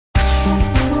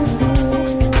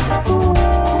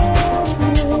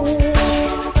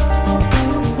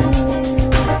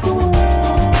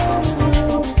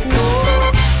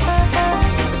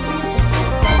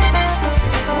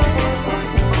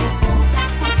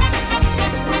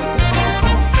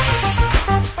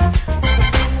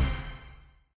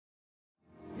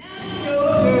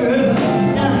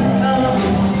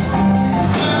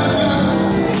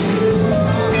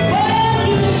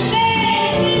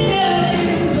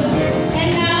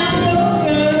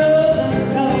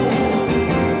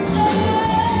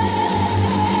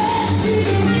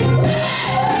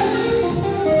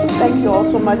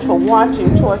much for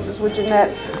watching Choices with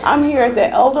Jeanette. I'm here at the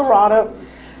Eldorado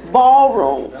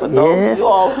Ballroom, for those of you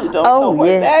all who don't know what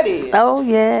that is. Oh,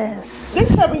 yes.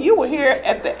 They tell me you were here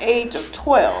at the age of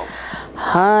 12.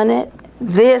 Honey,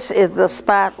 this is the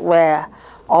spot where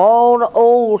all the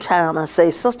old timers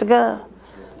say, Sister Girl,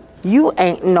 you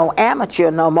ain't no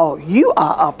amateur no more. You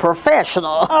are a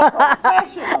professional. A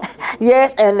professional.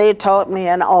 Yes, and they taught me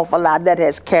an awful lot that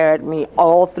has carried me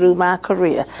all through my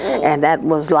career. And that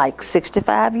was like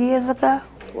 65 years ago.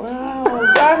 Wow,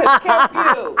 God has kept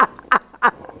you.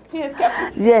 He has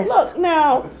kept you. Yes. Look,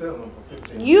 now,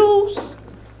 you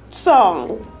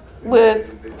sung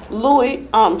with Louis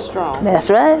Armstrong.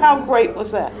 That's right. How great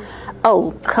was that?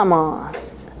 Oh, come on.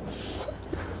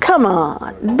 Come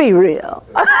on, be real.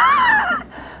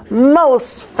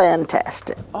 Most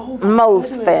fantastic. Oh,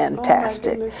 most goodness.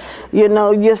 fantastic. Oh, you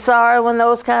know, you're sorry when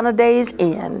those kind of days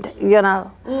end, you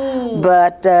know.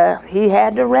 But he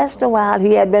had to rest a while.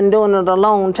 He had been doing it a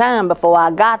long time before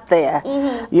I got there,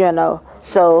 you know.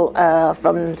 So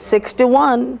from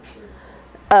 61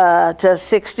 to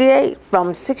 68,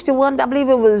 from 61, I believe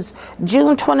it was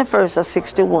June 21st of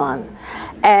 61.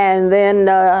 And then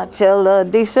till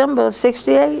December of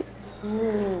 68,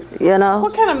 you know.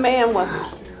 What kind of man was he?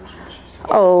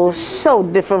 Oh, so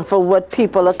different from what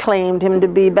people acclaimed him to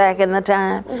be back in the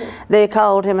time. They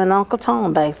called him an Uncle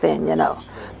Tom back then, you know.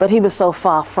 But he was so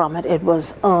far from it, it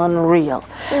was unreal.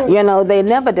 You know, they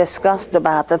never discussed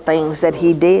about the things that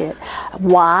he did.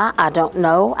 Why, I don't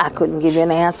know. I couldn't give you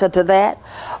an answer to that.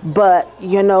 But,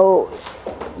 you know,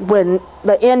 when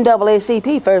the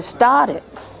NAACP first started,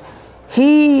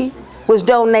 he was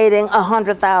donating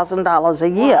 $100,000 a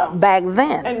year back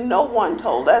then. And no one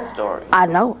told that story. I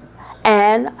know.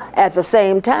 And at the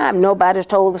same time, nobody's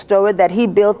told the story that he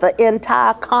built the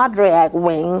entire cardiac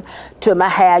wing to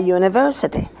Mahar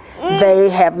University. They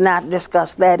have not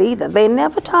discussed that either. They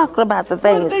never talked about the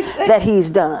things that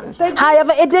he's done.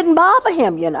 However, it didn't bother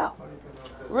him, you know.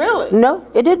 Really? No,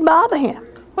 it didn't bother him.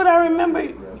 But I remember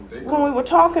when we were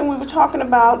talking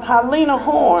about how Lena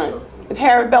Horne and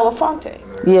Harry Belafonte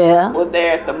were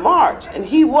there at the march, and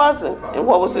he wasn't. And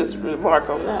what was his remark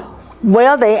on that?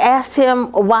 Well, they asked him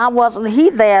why wasn't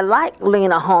he there like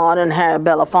Lena Horne and Harry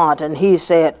Belafonte, and he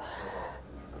said,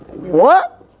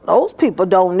 what? Those people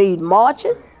don't need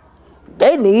marching.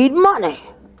 They need money.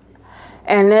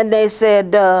 And then they said,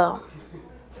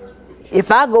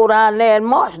 if I go down there and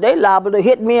march, they liable to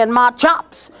hit me in my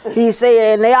chops. He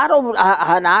said,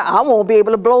 and I won't be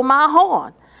able to blow my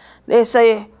horn. They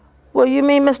say, well, you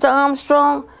mean, Mr.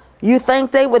 Armstrong, you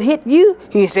think they would hit you?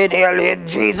 He said, they'll hit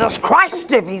Jesus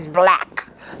Christ if he's black.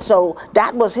 So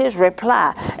that was his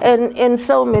reply. And in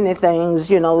so many things,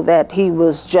 you know, that he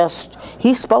was just,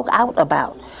 he spoke out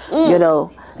about, you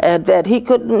know, that he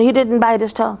didn't bite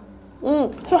his tongue.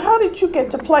 So how did you get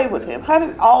to play with him? How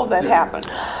did all that happen?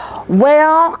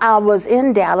 Well, I was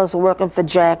in Dallas working for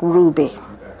Jack Ruby.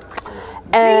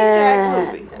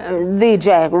 The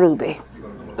Jack Ruby.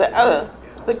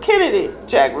 The Kennedy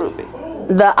Jack Ruby.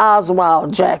 The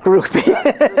Oswald Jack Ruby.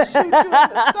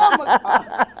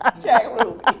 Jack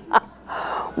Ruby.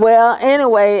 Well,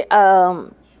 anyway,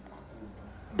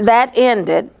 that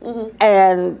ended,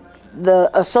 and the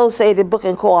Associated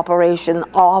Booking Corporation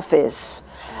office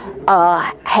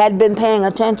had been paying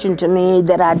attention to me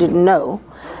that I didn't know.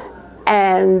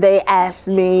 And they asked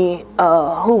me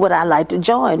who would I like to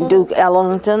join, Duke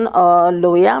Ellington or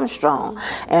Louis Armstrong.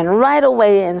 And right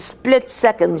away, in split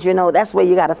seconds, you know, that's where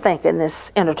you got to think in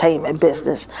this entertainment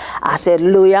business. I said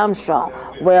Louis Armstrong.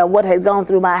 Well, what had gone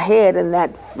through my head in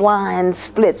that flying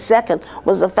split second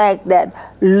was the fact that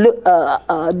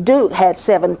Duke had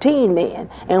 17 men,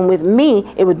 and with me,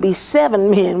 it would be 7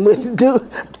 men with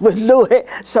Louis.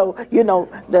 So, you know,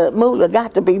 the moolah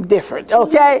got to be different,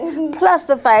 okay? Plus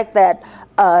the fact that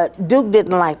Duke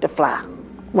didn't like to fly.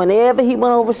 Whenever he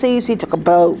went overseas, he took a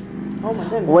boat. Oh my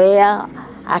goodness. Well,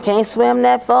 I can't swim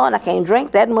that far and I can't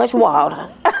drink that much water.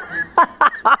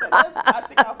 I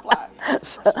think I'll fly.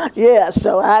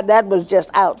 So that was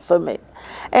just out for me.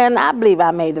 And I believe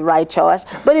I made the right choice.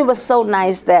 But it was so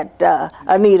nice that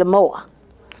Anita Moore,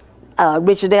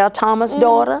 Richard L. Thomas'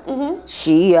 daughter,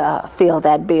 she filled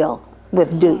that bill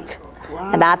with Duke.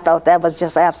 Wow. And I thought that was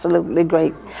just absolutely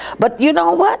great. But you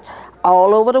know what?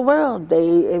 All over the world,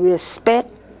 they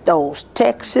respect those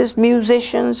Texas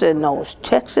musicians and those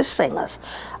Texas singers.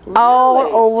 Really? All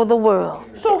over the world.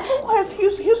 So who has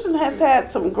Houston has had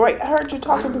some great, I heard you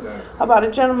talking about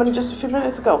a gentleman just a few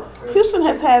minutes ago. Houston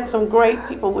has had some great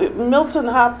people. Milton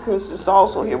Hopkins is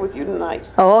also here with you tonight.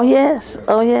 Oh yes,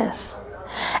 oh yes.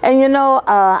 And you know,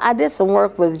 I did some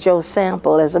work with Joe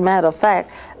Sample. As a matter of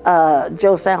fact,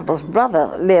 Joe Sample's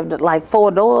brother lived like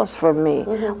 4 doors from me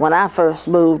when I first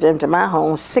moved into my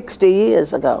home 60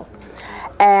 years ago.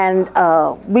 And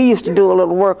we used to do a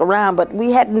little work around, but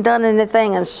we hadn't done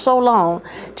anything in so long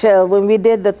till when we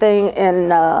did the thing in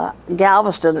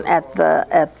Galveston at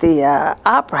the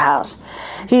Opera House.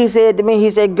 He said to me,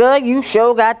 he said, "Girl, you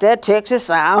sure got that Texas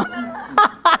sound."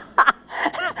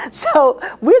 So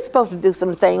we're supposed to do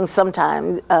some things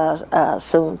sometime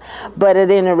soon, but at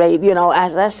any rate, you know,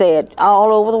 as I said,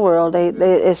 all over the world,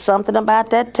 there's something about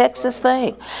that Texas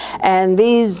thing, and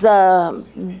these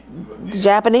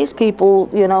Japanese people,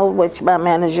 you know, which my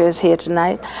manager is here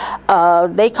tonight,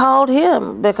 they called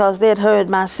him because they'd heard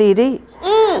my CD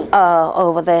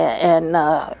over there, and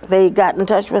they got in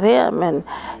touch with him, and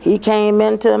he came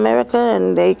into America,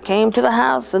 and they came to the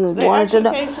house and wanted to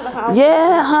know. Came to the house?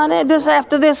 Yeah, honey, just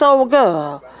after this old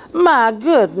girl. My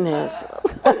goodness.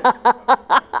 They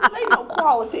know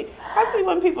quality. I see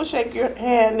when people shake your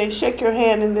hand, they shake your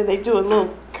hand and then they do a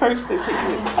little curtsy to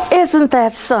you. Isn't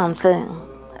that something?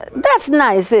 That's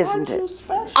nice, isn't it? Aren't you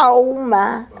special? Oh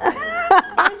my.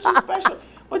 Aren't you special?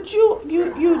 But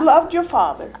you loved your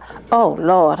father. Oh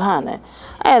Lord, honey.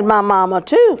 And my mama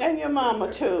too. And your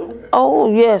mama too.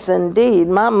 Oh yes, indeed.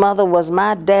 My mother was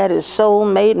my daddy's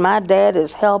soulmate, my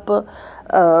daddy's helper,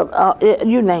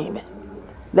 you name it.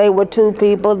 They were two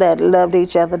people that loved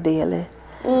each other dearly.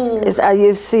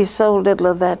 You see so little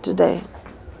of that today.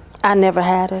 I never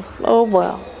had it. Oh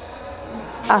well.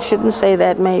 I shouldn't say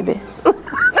that maybe.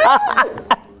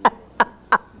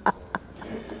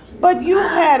 But you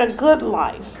had a good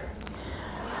life.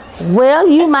 Well,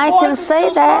 you might can say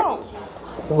that. Strong.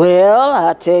 Well,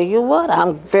 I tell you what,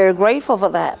 I'm very grateful for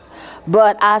that.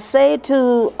 But I say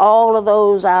to all of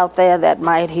those out there that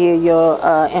might hear your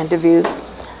interview,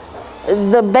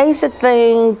 the basic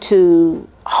thing to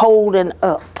holding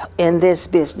up in this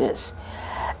business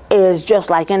is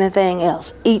just like anything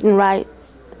else, eating right,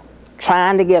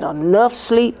 trying to get enough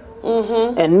sleep.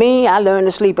 And me, I learned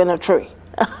to sleep in a tree.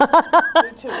 Me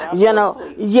too. You know,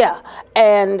 yeah.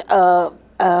 And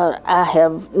I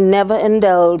have never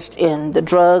indulged in the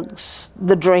drugs,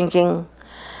 the drinking,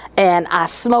 and I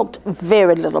smoked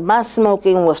very little. My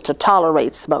smoking was to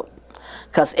tolerate smoke,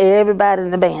 because everybody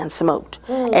in the band smoked,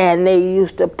 and they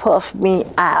used to puff me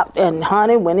out. And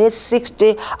honey, when it's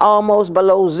 60, almost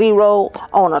below zero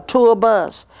on a tour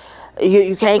bus,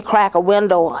 you can't crack a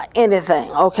window or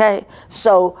anything, okay?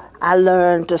 So I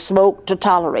learned to smoke, to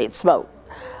tolerate smoke.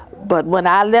 But when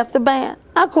I left the band,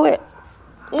 I quit.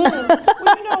 Well,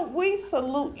 you know, we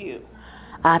salute you.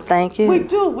 I thank you. We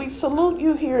do. We salute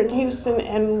you here in Houston,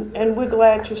 and we're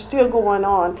glad you're still going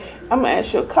on. I'm going to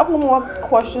ask you a couple more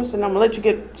questions, and I'm going to let you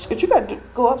get, because you got to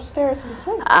go upstairs and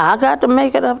sing. I got to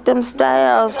make it up them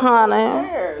stairs, honey.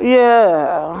 Upstairs.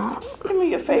 Yeah. Give me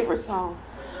your favorite song.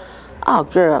 Oh,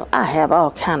 girl, I have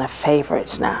all kind of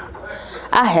favorites now.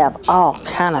 I have all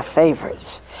kind of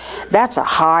favorites. That's a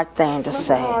hard thing to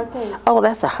say. Oh,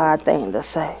 that's a hard thing to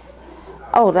say.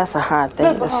 Oh, that's a hard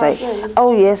thing to say.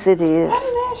 Oh, yes, it is. I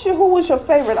didn't ask you who was your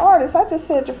favorite artist. I just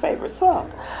said your favorite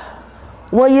song.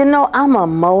 Well, you know, I'm a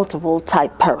multiple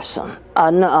type person,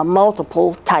 a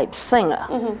multiple type singer.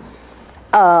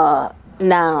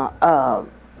 Now,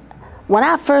 when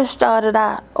I first started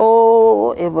out,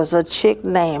 oh, it was a chick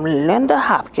named Linda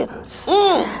Hopkins.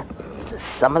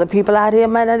 Some of the people out here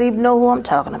might not even know who I'm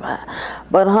talking about.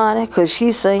 But honey, because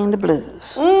she sang the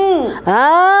blues.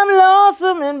 I'm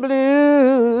lonesome in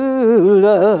blue,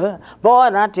 love. Boy,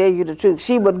 and I tell you the truth,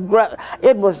 she would,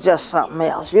 it was just something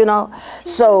else, you know?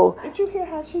 So. Did you hear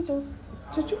how she just,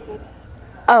 did you hear that?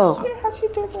 Oh. Did you hear how she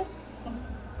did that?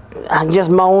 I just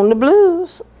moaned the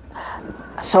blues.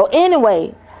 So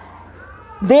anyway,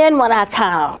 then when I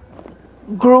kind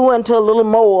of grew into a little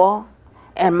more,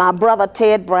 and my brother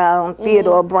Ted Brown,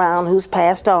 Theodore Brown, who's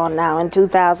passed on now in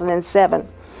 2007,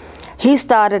 he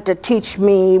started to teach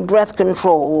me breath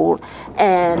control,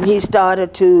 and he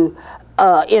started to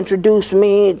introduce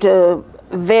me to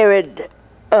varied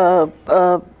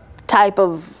type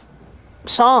of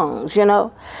songs, you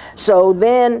know. So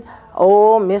then,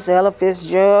 oh, Miss Ella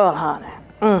Fitzgerald, honey.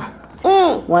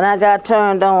 When I got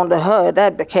turned on to her,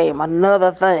 that became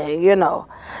another thing, you know.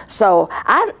 So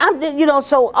I'm you know,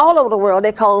 so all over the world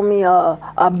they call me a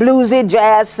bluesy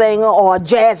jazz singer or a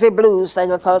jazzy blues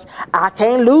singer, because I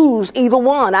can't lose either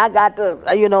one. I got to,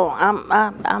 you know,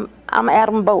 I'm at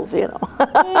them both, you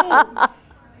know.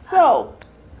 So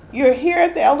you're here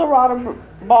at the Eldorado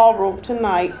Ballroom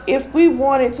tonight. If we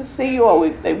wanted to see you, or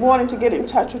they wanted to get in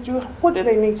touch with you, what do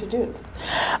they need to do?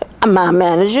 My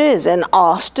manager is in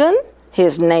Austin.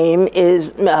 His name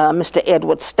is Mr.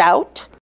 Edward Stout.